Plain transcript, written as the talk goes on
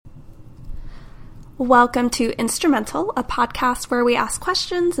Welcome to Instrumental, a podcast where we ask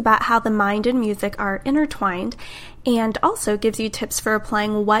questions about how the mind and music are intertwined and also gives you tips for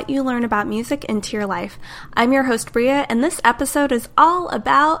applying what you learn about music into your life. I'm your host, Bria, and this episode is all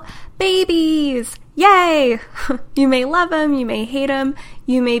about babies! Yay! You may love them, you may hate them,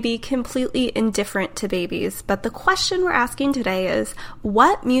 you may be completely indifferent to babies, but the question we're asking today is,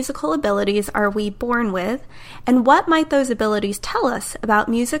 what musical abilities are we born with, and what might those abilities tell us about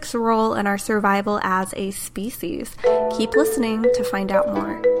music's role in our survival as a species? Keep listening to find out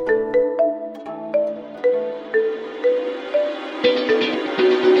more.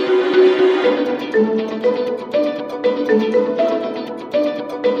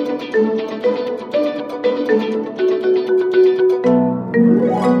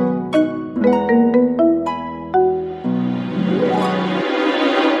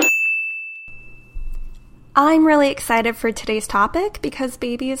 I'm really excited for today's topic because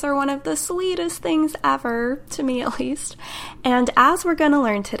babies are one of the sweetest things ever, to me at least. And as we're going to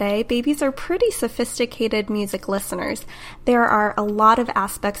learn today, babies are pretty sophisticated music listeners. There are a lot of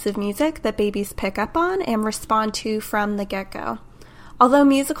aspects of music that babies pick up on and respond to from the get-go. Although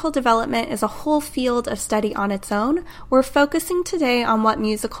musical development is a whole field of study on its own, we're focusing today on what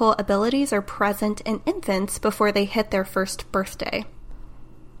musical abilities are present in infants before they hit their first birthday.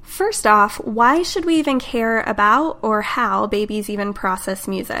 First off, why should we even care about or how babies even process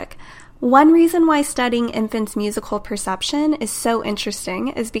music? One reason why studying infants' musical perception is so interesting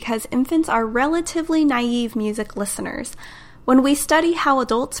is because infants are relatively naive music listeners. When we study how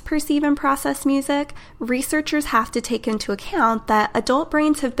adults perceive and process music, researchers have to take into account that adult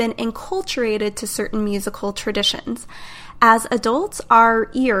brains have been enculturated to certain musical traditions. As adults, our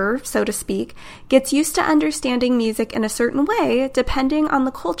ear, so to speak, gets used to understanding music in a certain way depending on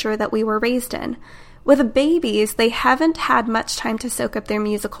the culture that we were raised in. With babies, they haven't had much time to soak up their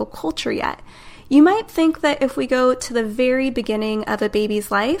musical culture yet. You might think that if we go to the very beginning of a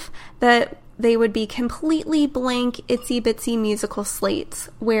baby's life, that they would be completely blank, itsy-bitsy musical slates,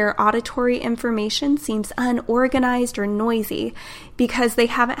 where auditory information seems unorganized or noisy because they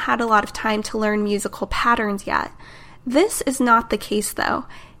haven't had a lot of time to learn musical patterns yet. This is not the case, though.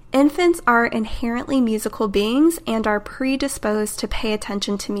 Infants are inherently musical beings and are predisposed to pay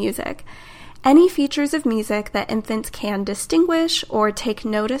attention to music. Any features of music that infants can distinguish or take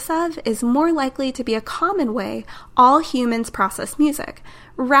notice of is more likely to be a common way all humans process music,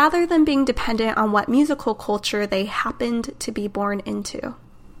 rather than being dependent on what musical culture they happened to be born into.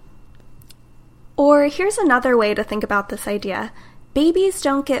 Or here's another way to think about this idea. Babies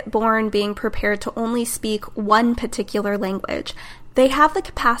don't get born being prepared to only speak one particular language. They have the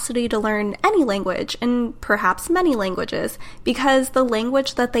capacity to learn any language, and perhaps many languages, because the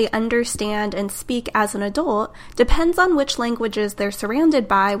language that they understand and speak as an adult depends on which languages they're surrounded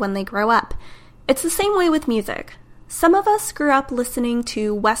by when they grow up. It's the same way with music. Some of us grew up listening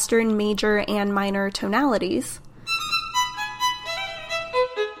to Western major and minor tonalities.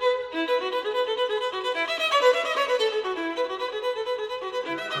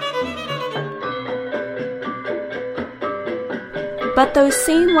 But those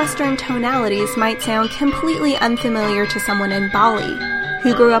same Western tonalities might sound completely unfamiliar to someone in Bali,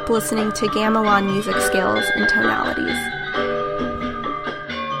 who grew up listening to gamelan music scales and tonalities.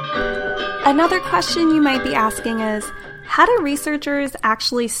 Another question you might be asking is, how do researchers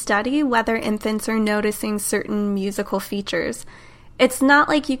actually study whether infants are noticing certain musical features? It's not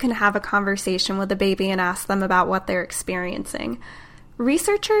like you can have a conversation with a baby and ask them about what they're experiencing.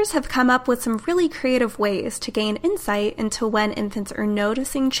 Researchers have come up with some really creative ways to gain insight into when infants are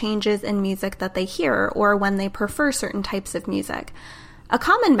noticing changes in music that they hear or when they prefer certain types of music. A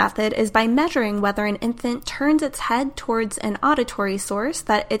common method is by measuring whether an infant turns its head towards an auditory source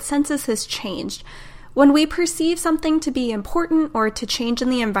that it senses has changed. When we perceive something to be important or to change in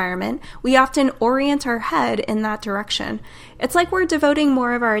the environment, we often orient our head in that direction. It's like we're devoting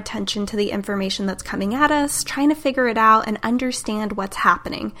more of our attention to the information that's coming at us, trying to figure it out and understand what's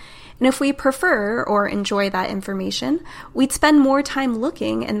happening. And if we prefer or enjoy that information, we'd spend more time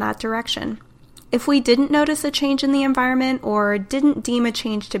looking in that direction. If we didn't notice a change in the environment or didn't deem a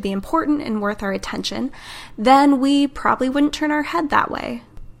change to be important and worth our attention, then we probably wouldn't turn our head that way.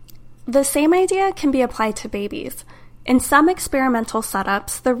 The same idea can be applied to babies. In some experimental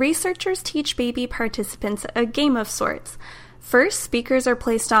setups, the researchers teach baby participants a game of sorts. First, speakers are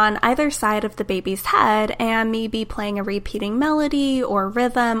placed on either side of the baby's head and may be playing a repeating melody or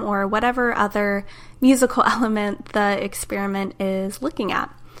rhythm or whatever other musical element the experiment is looking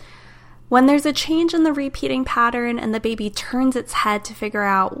at. When there's a change in the repeating pattern and the baby turns its head to figure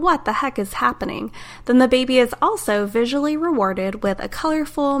out what the heck is happening, then the baby is also visually rewarded with a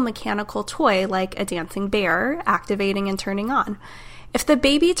colorful mechanical toy like a dancing bear activating and turning on. If the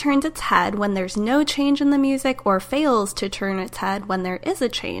baby turns its head when there's no change in the music or fails to turn its head when there is a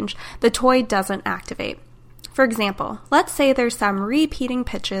change, the toy doesn't activate. For example, let's say there's some repeating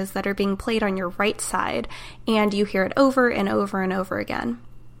pitches that are being played on your right side, and you hear it over and over and over again.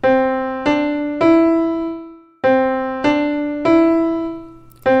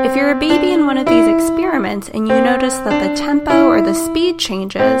 If you're a baby in one of these experiments and you notice that the tempo or the speed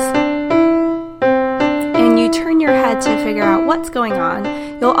changes, and you turn your head to figure out what's going on,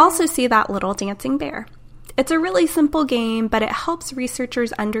 you'll also see that little dancing bear. It's a really simple game, but it helps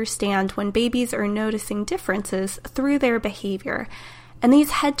researchers understand when babies are noticing differences through their behavior. And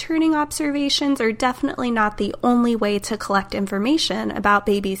these head-turning observations are definitely not the only way to collect information about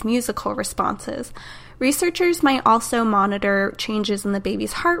babies' musical responses. Researchers might also monitor changes in the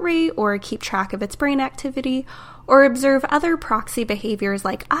baby's heart rate or keep track of its brain activity, or observe other proxy behaviors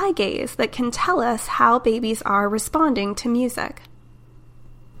like eye gaze that can tell us how babies are responding to music.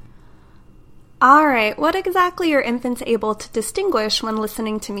 Alright, what exactly are infants able to distinguish when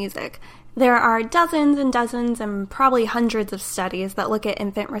listening to music? There are dozens and dozens and probably hundreds of studies that look at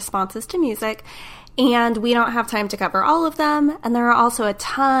infant responses to music, and we don't have time to cover all of them, and there are also a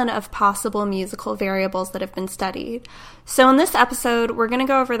ton of possible musical variables that have been studied. So in this episode, we're going to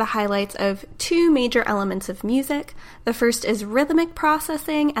go over the highlights of two major elements of music. The first is rhythmic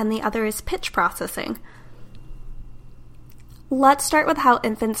processing, and the other is pitch processing. Let's start with how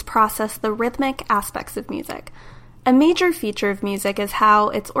infants process the rhythmic aspects of music. A major feature of music is how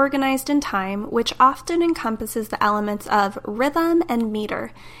it's organized in time, which often encompasses the elements of rhythm and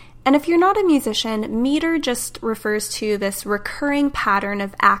meter. And if you're not a musician, meter just refers to this recurring pattern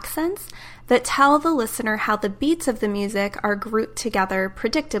of accents that tell the listener how the beats of the music are grouped together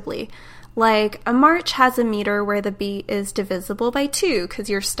predictably. Like, a march has a meter where the beat is divisible by 2 because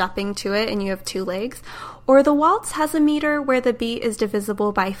you're stepping to it and you have 2 legs. Or the waltz has a meter where the beat is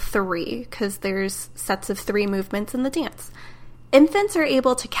divisible by 3 because there's sets of 3 movements in the dance. Infants are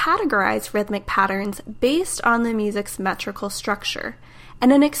able to categorize rhythmic patterns based on the music's metrical structure.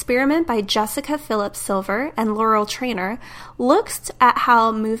 And an experiment by Jessica Phillips Silver and Laurel Trainer looks at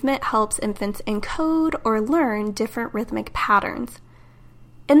how movement helps infants encode or learn different rhythmic patterns.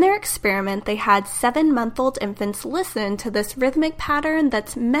 In their experiment, they had 7-month-old infants listen to this rhythmic pattern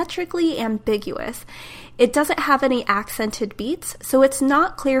that's metrically ambiguous. It doesn't have any accented beats, so it's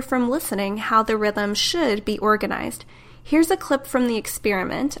not clear from listening how the rhythm should be organized. Here's a clip from the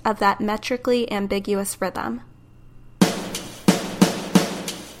experiment of that metrically ambiguous rhythm.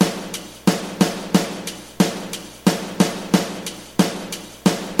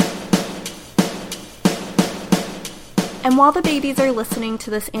 And while the babies are listening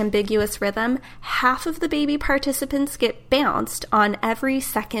to this ambiguous rhythm, half of the baby participants get bounced on every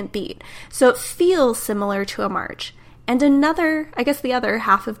second beat, so it feels similar to a march. And the other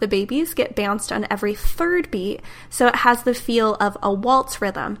half of the babies get bounced on every third beat, so it has the feel of a waltz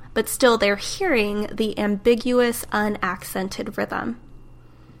rhythm, but still they're hearing the ambiguous, unaccented rhythm.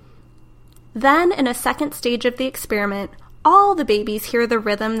 Then, in a second stage of the experiment, all the babies hear the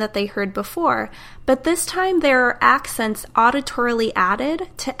rhythm that they heard before, but this time there are accents auditorily added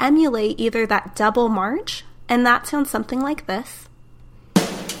to emulate either that double march, and that sounds something like this.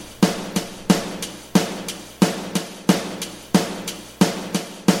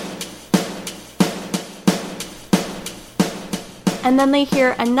 And then they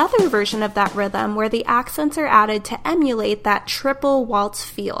hear another version of that rhythm where the accents are added to emulate that triple waltz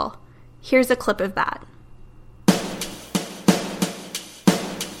feel. Here's a clip of that.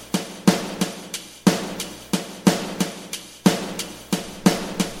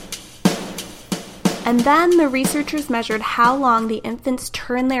 And then the researchers measured how long the infants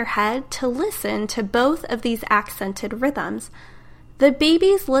turn their head to listen to both of these accented rhythms. The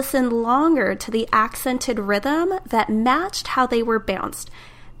babies listened longer to the accented rhythm that matched how they were bounced.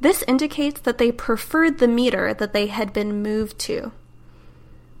 This indicates that they preferred the meter that they had been moved to.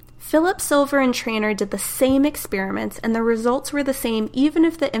 Phillips, Silver, and Trainer did the same experiments, and the results were the same even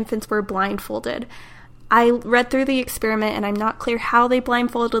if the infants were blindfolded. I read through the experiment, and I'm not clear how they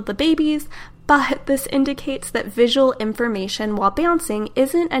blindfolded the babies, but this indicates that visual information while bouncing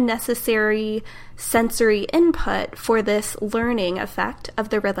isn't a necessary sensory input for this learning effect of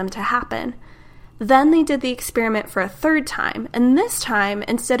the rhythm to happen. Then they did the experiment for a third time, and this time,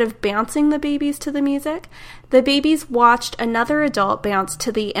 instead of bouncing the babies to the music, the babies watched another adult bounce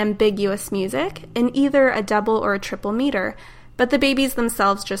to the ambiguous music in either a double or a triple meter. but the babies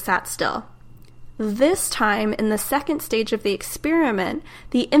themselves just sat still. This time, in the second stage of the experiment,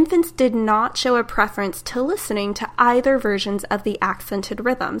 the infants did not show a preference to listening to either versions of the accented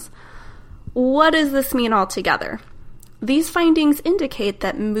rhythms. What does this mean altogether? These findings indicate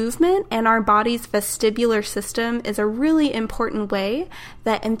that movement and our body's vestibular system is a really important way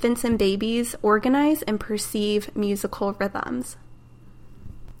that infants and babies organize and perceive musical rhythms.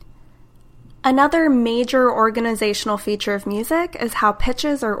 Another major organizational feature of music is how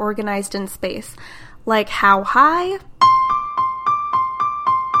pitches are organized in space, like how high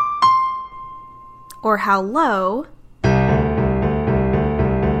or how low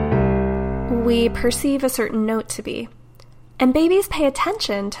we perceive a certain note to be. And babies pay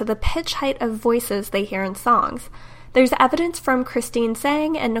attention to the pitch height of voices they hear in songs. There's evidence from Christine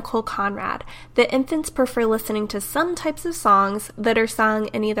Tsang and Nicole Conrad that infants prefer listening to some types of songs that are sung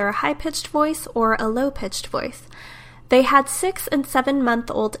in either a high-pitched voice or a low-pitched voice. They had 6- and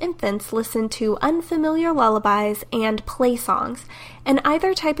 7-month-old infants listen to unfamiliar lullabies and play songs, and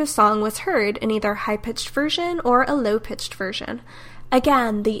either type of song was heard in either a high-pitched version or a low-pitched version.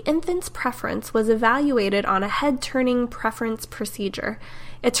 Again, the infant's preference was evaluated on a head-turning preference procedure.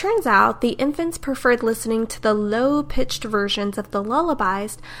 It turns out the infants preferred listening to the low-pitched versions of the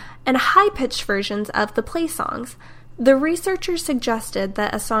lullabies and high-pitched versions of the play songs. The researchers suggested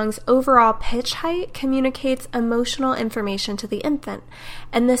that a song's overall pitch height communicates emotional information to the infant,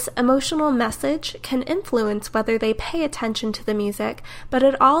 and this emotional message can influence whether they pay attention to the music, but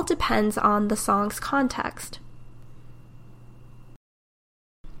it all depends on the song's context.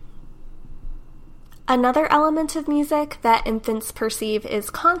 Another element of music that infants perceive is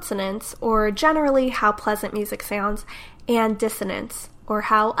consonance, or generally how pleasant music sounds, and dissonance, or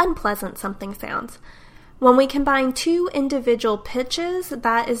how unpleasant something sounds. When we combine two individual pitches,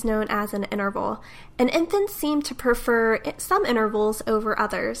 that is known as an interval, and infants seem to prefer some intervals over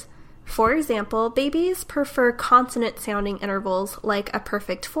others. For example, babies prefer consonant-sounding intervals like a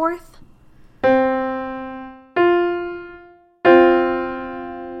perfect fourth,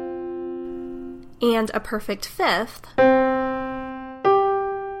 and a perfect fifth,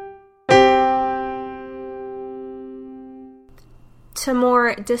 to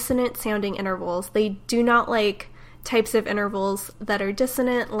more dissonant-sounding intervals. They do not like types of intervals that are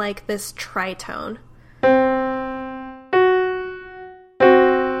dissonant, like this tritone.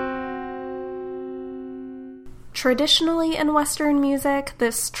 Traditionally in Western music,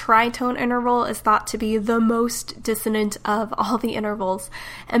 this tritone interval is thought to be the most dissonant of all the intervals,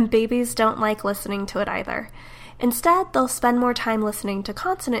 and babies don't like listening to it either. Instead, they'll spend more time listening to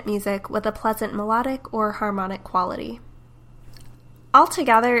consonant music with a pleasant melodic or harmonic quality.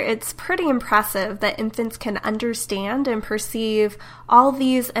 Altogether, it's pretty impressive that infants can understand and perceive all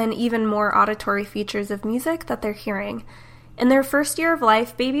these and even more auditory features of music that they're hearing. In their first year of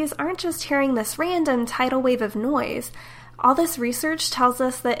life, babies aren't just hearing this random tidal wave of noise. All this research tells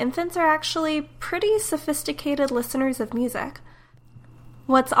us that infants are actually pretty sophisticated listeners of music.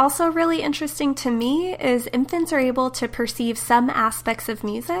 What's also really interesting to me is infants are able to perceive some aspects of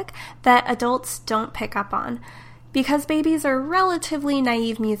music that adults don't pick up on. Because babies are relatively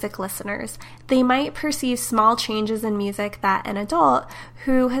naive music listeners, they might perceive small changes in music that an adult,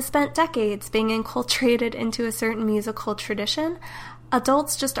 who has spent decades being enculturated into a certain musical tradition,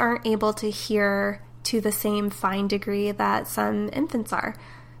 adults just aren't able to hear to the same fine degree that some infants are.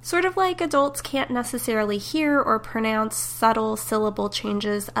 Sort of like adults can't necessarily hear or pronounce subtle syllable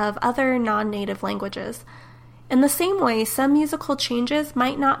changes of other non-native languages. In the same way, some musical changes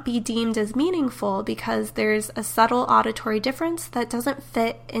might not be deemed as meaningful because there's a subtle auditory difference that doesn't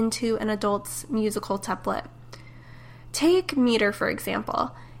fit into an adult's musical template. Take meter, for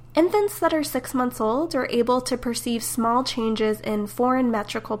example. Infants that are 6 months old are able to perceive small changes in foreign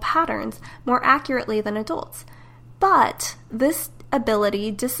metrical patterns more accurately than adults. But this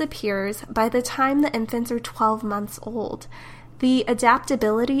ability disappears by the time the infants are 12 months old. The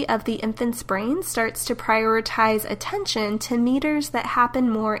adaptability of the infant's brain starts to prioritize attention to meters that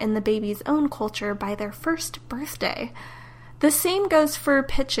happen more in the baby's own culture by their first birthday. The same goes for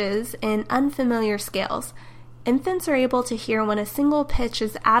pitches in unfamiliar scales. Infants are able to hear when a single pitch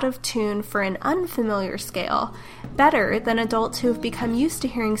is out of tune for an unfamiliar scale better than adults who have become used to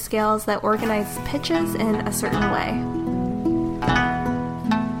hearing scales that organize pitches in a certain way.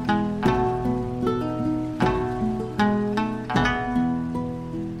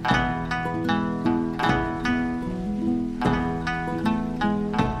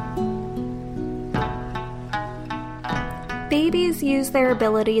 Babies use their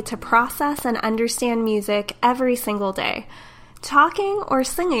ability to process and understand music every single day. Talking or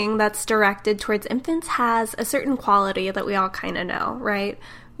singing that's directed towards infants has a certain quality that we all kind of know, right?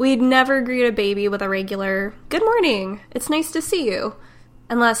 We'd never greet a baby with a regular, "Good morning, it's nice to see you."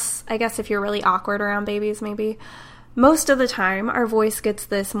 Unless, I guess if you're really awkward around babies, maybe. Most of the time, our voice gets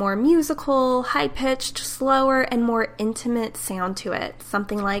this more musical, high-pitched, slower, and more intimate sound to it.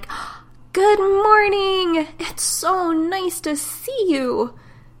 Something like, "Good morning! It's so nice to see you!"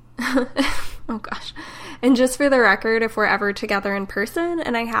 Oh gosh. And just for the record, if we're ever together in person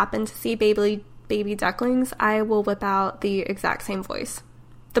and I happen to see baby ducklings, I will whip out the exact same voice.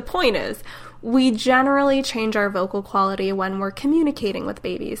 The point is, we generally change our vocal quality when we're communicating with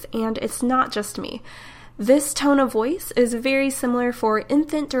babies, and it's not just me. This tone of voice is very similar for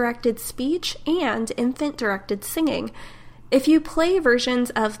infant-directed speech and infant-directed singing. If you play versions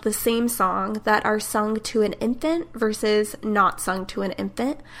of the same song that are sung to an infant versus not sung to an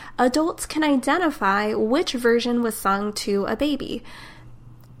infant, adults can identify which version was sung to a baby.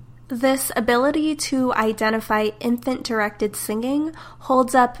 This ability to identify infant-directed singing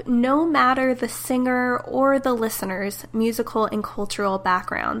holds up no matter the singer or the listener's musical and cultural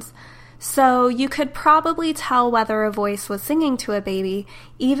backgrounds. So you could probably tell whether a voice was singing to a baby,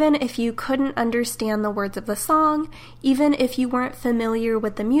 even if you couldn't understand the words of the song, even if you weren't familiar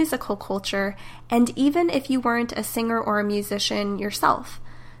with the musical culture, and even if you weren't a singer or a musician yourself.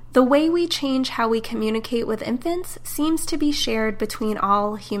 The way we change how we communicate with infants seems to be shared between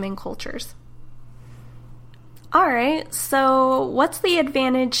all human cultures. Alright, so what's the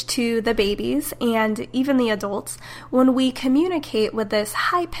advantage to the babies and even the adults when we communicate with this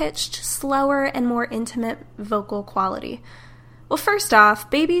high-pitched, slower, and more intimate vocal quality? Well, first off,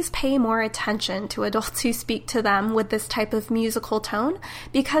 babies pay more attention to adults who speak to them with this type of musical tone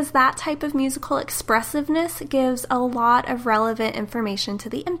because that type of musical expressiveness gives a lot of relevant information to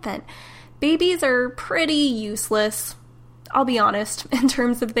the infant. Babies are pretty useless, I'll be honest, in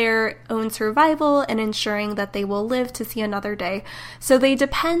terms of their own survival and ensuring that they will live to see another day, so they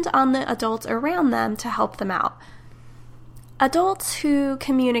depend on the adults around them to help them out. Adults who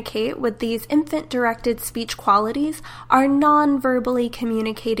communicate with these infant-directed speech qualities are non-verbally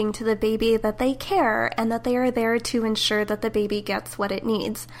communicating to the baby that they care and that they are there to ensure that the baby gets what it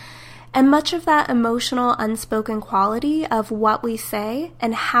needs. And much of that emotional, unspoken quality of what we say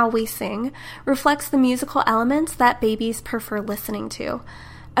and how we sing reflects the musical elements that babies prefer listening to.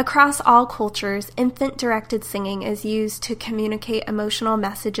 Across all cultures, infant-directed singing is used to communicate emotional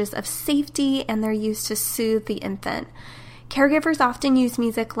messages of safety, and they're used to soothe the infant. Caregivers often use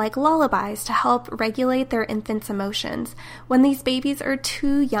music like lullabies to help regulate their infant's emotions when these babies are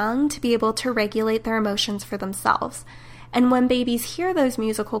too young to be able to regulate their emotions for themselves. And when babies hear those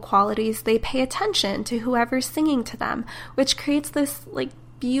musical qualities, they pay attention to whoever's singing to them, which creates this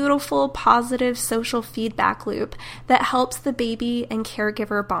beautiful, positive social feedback loop that helps the baby and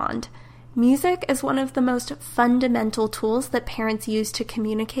caregiver bond. Music is one of the most fundamental tools that parents use to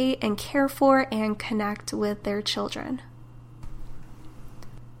communicate and care for and connect with their children.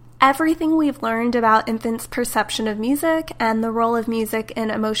 Everything we've learned about infants' perception of music and the role of music in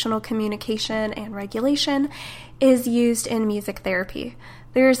emotional communication and regulation is used in music therapy.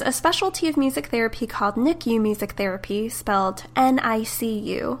 There's a specialty of music therapy called NICU music therapy, spelled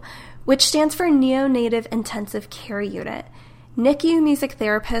NICU, which stands for Neonatal Intensive Care Unit. NICU music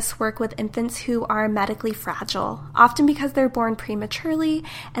therapists work with infants who are medically fragile, often because they're born prematurely,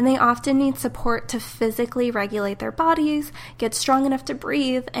 and they often need support to physically regulate their bodies, get strong enough to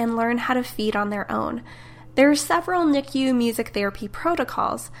breathe, and learn how to feed on their own. There are several NICU music therapy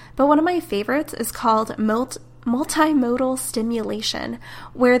protocols, but one of my favorites is called multimodal stimulation,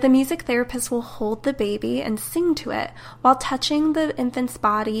 where the music therapist will hold the baby and sing to it while touching the infant's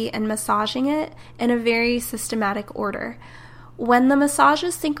body and massaging it in a very systematic order. When the massage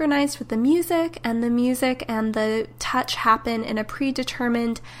is synchronized with the music and the touch happen in a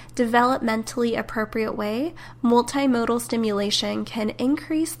predetermined, developmentally appropriate way, multimodal stimulation can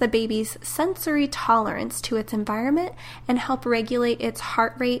increase the baby's sensory tolerance to its environment and help regulate its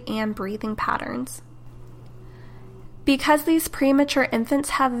heart rate and breathing patterns. Because these premature infants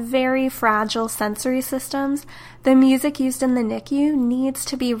have very fragile sensory systems, the music used in the NICU needs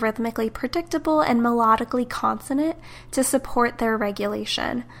to be rhythmically predictable and melodically consonant to support their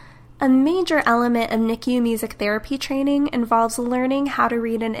regulation. A major element of NICU music therapy training involves learning how to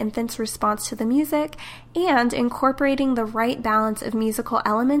read an infant's response to the music and incorporating the right balance of musical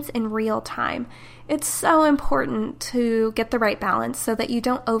elements in real time. It's so important to get the right balance so that you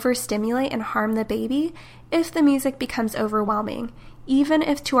don't overstimulate and harm the baby if the music becomes overwhelming, even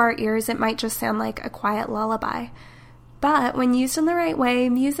if to our ears it might just sound like a quiet lullaby. But when used in the right way,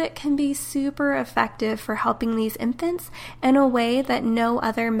 music can be super effective for helping these infants in a way that no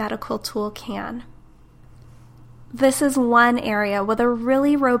other medical tool can. This is one area with a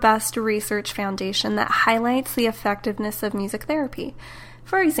really robust research foundation that highlights the effectiveness of music therapy.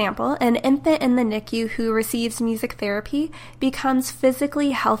 For example, an infant in the NICU who receives music therapy becomes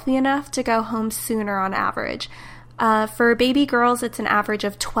physically healthy enough to go home sooner on average. For baby girls, it's an average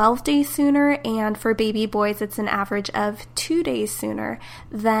of 12 days sooner, and for baby boys, it's an average of 2 days sooner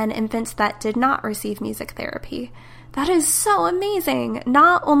than infants that did not receive music therapy. That is so amazing,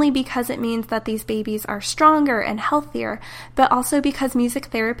 not only because it means that these babies are stronger and healthier, but also because music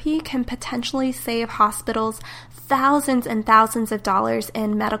therapy can potentially save hospitals thousands and thousands of dollars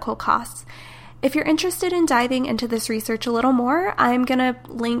in medical costs. If you're interested in diving into this research a little more, I'm going to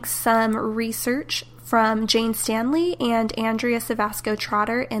link some research from Jane Stanley and Andrea Savasco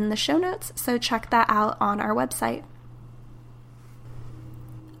Trotter in the show notes, so check that out on our website.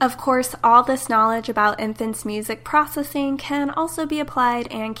 Of course, all this knowledge about infants' music processing can also be applied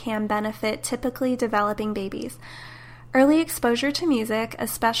and can benefit typically developing babies. Early exposure to music,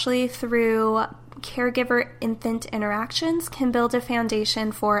 especially through caregiver-infant interactions, can build a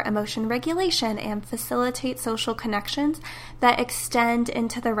foundation for emotion regulation and facilitate social connections that extend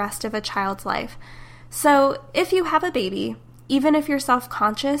into the rest of a child's life. So, if you have a baby, even if you're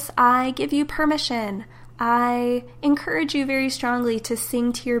self-conscious, I give you permission. I encourage you very strongly to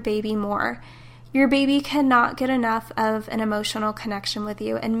sing to your baby more. Your baby cannot get enough of an emotional connection with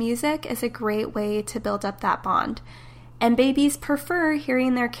you, and music is a great way to build up that bond. And babies prefer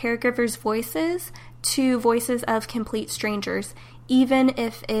hearing their caregivers' voices to voices of complete strangers, even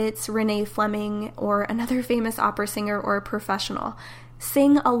if it's Renee Fleming or another famous opera singer or a professional.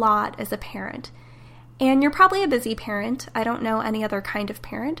 Sing a lot as a parent. And you're probably a busy parent. I don't know any other kind of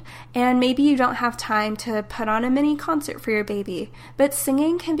parent. And maybe you don't have time to put on a mini concert for your baby. But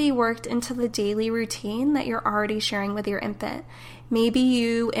singing can be worked into the daily routine that you're already sharing with your infant. Maybe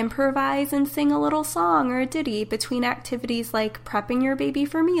you improvise and sing a little song or a ditty between activities like prepping your baby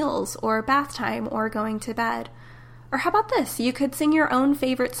for meals or bath time or going to bed. Or how about this? You could sing your own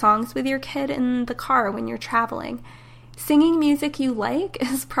favorite songs with your kid in the car when you're traveling. Singing music you like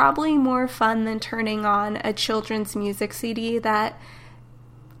is probably more fun than turning on a children's music CD that,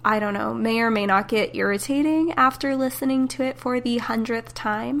 I don't know, may or may not get irritating after listening to it for the 100th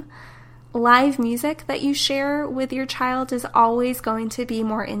time. Live music that you share with your child is always going to be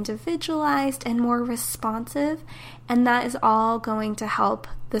more individualized and more responsive, and that is all going to help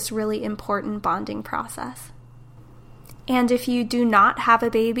this really important bonding process. And if you do not have a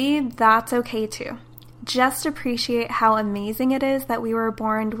baby, that's okay too. Just appreciate how amazing it is that we were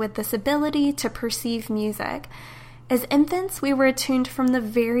born with this ability to perceive music. As infants, we were attuned from the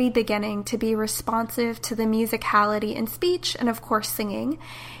very beginning to be responsive to the musicality in speech and, of course, singing.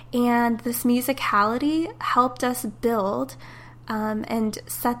 And this musicality helped us build and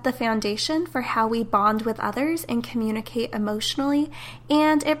set the foundation for how we bond with others and communicate emotionally,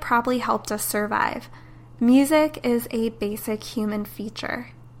 and it probably helped us survive. Music is a basic human feature.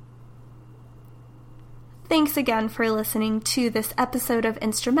 Thanks again for listening to this episode of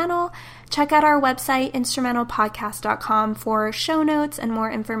Instrumental. Check out our website, instrumentalpodcast.com, for show notes and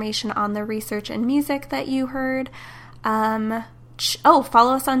more information on the research and music that you heard.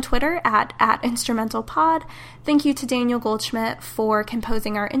 Follow us on Twitter at InstrumentalPod. Thank you to Daniel Goldschmidt for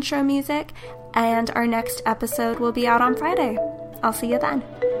composing our intro music, and our next episode will be out on Friday. I'll see you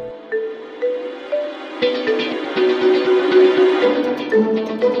then.